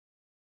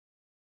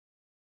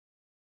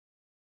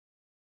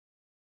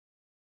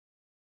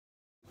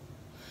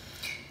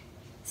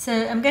So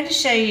I'm going to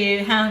show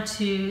you how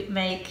to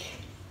make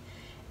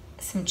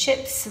some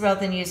chips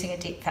rather than using a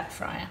deep fat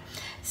fryer.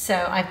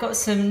 So I've got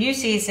some New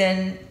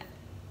Season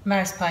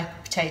Maris Piper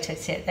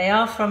potatoes here. They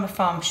are from a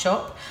farm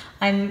shop.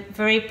 I'm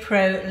very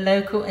pro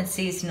local and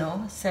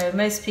seasonal, so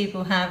most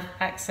people have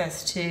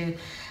access to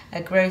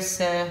a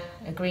grocer,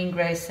 a green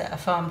grocer, a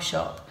farm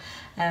shop.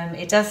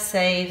 It does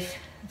save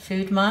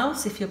food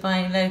miles if you're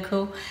buying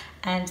local,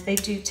 and they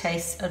do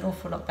taste an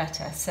awful lot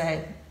better.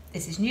 So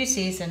this is New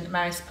Season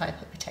Maris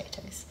Piper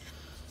potatoes.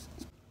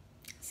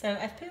 So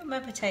I've peeled my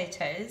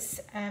potatoes.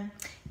 You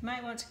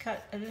might want to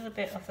cut a little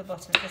bit off the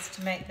bottom just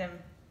to make them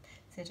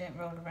so they don't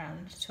roll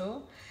around at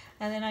all.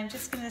 And then I'm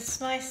just going to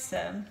slice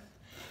them.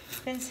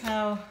 Depends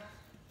how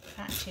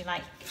fat you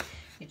like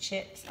your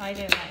chips. I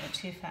don't like them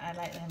too fat, I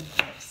like them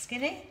quite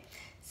skinny.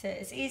 So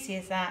as easy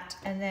as that,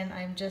 and then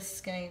I'm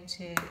just going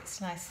to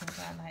slice them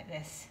down like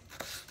this.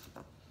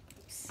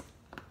 Oops.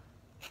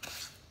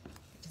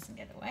 It doesn't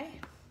get away.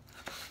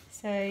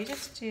 So you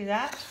just do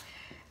that.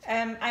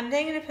 I'm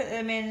then going to put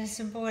them in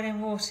some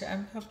boiling water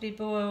and probably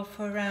boil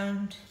for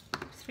around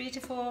 3 to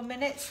 4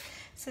 minutes.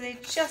 So they're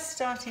just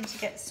starting to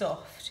get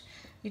soft.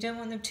 You don't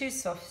want them too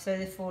soft so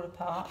they fall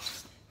apart.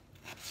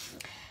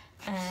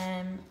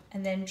 And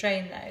then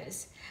drain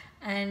those.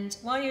 And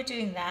while you're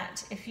doing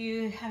that, if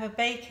you have a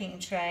baking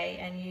tray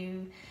and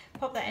you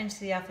pop that into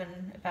the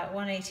oven about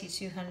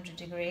 180-200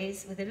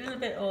 degrees with a little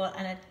bit of oil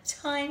and a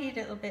tiny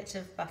little bit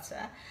of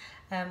butter.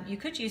 You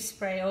could use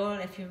spray oil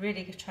if you're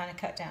really trying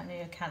to cut down on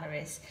your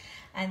calories.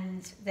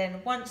 And then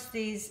once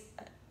these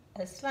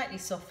are slightly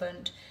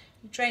softened,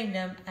 you drain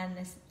them and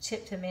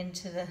tip them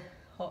into the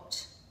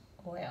hot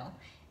oil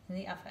in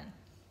the oven.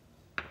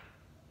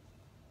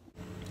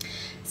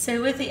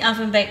 So with the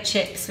oven baked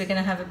chips, we're going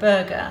to have a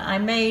burger. I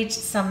made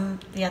some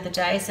the other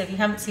day, so if you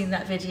haven't seen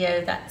that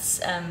video,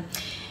 that's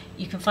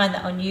you can find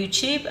that on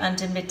YouTube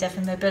under Mid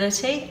Devon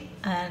Mobility,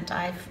 and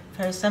I've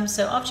posted some.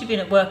 So after you've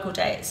been at work all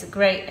day, it's a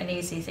great and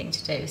easy thing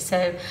to do.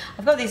 So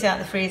I've got these out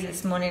of the freezer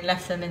this morning,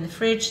 left them in the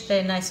fridge.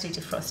 They're nicely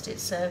defrosted.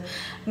 So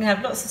I'm going to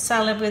have lots of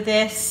salad with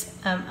this,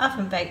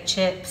 oven baked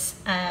chips,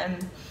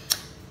 and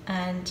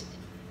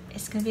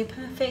it's going to be a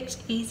perfect,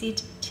 easy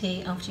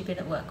tea after you've been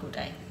at work all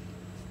day.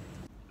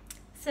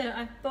 So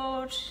I've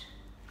boiled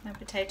my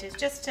potatoes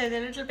just so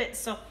they're a little bit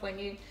soft when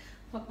you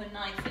pop a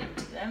knife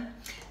into them.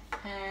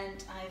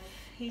 And I've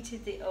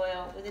heated the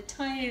oil with a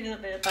tiny little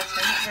bit of butter,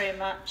 not very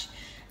much.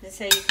 As I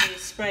say, you can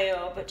use spray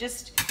oil, but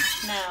just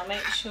now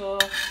make sure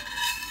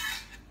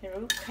they're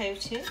all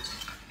coated.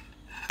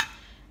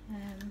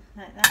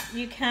 Like that.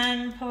 You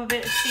can pop a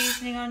bit of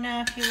seasoning on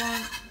now if you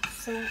want,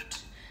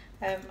 salt.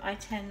 I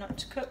tend not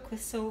to cook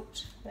with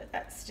salt, but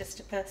that's just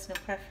a personal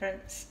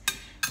preference.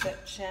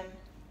 But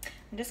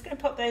I'm just going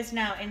to pop those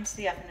now into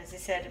the oven, as I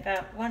said,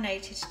 about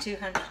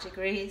 180-200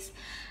 degrees,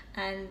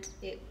 and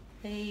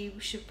they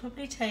should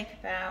probably take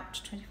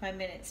about 25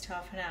 minutes to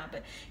half an hour,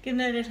 but give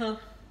them a little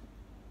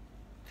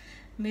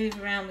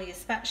move around with your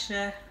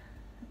spatula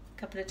a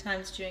couple of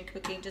times during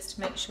cooking just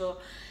to make sure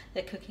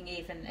they're cooking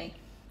evenly.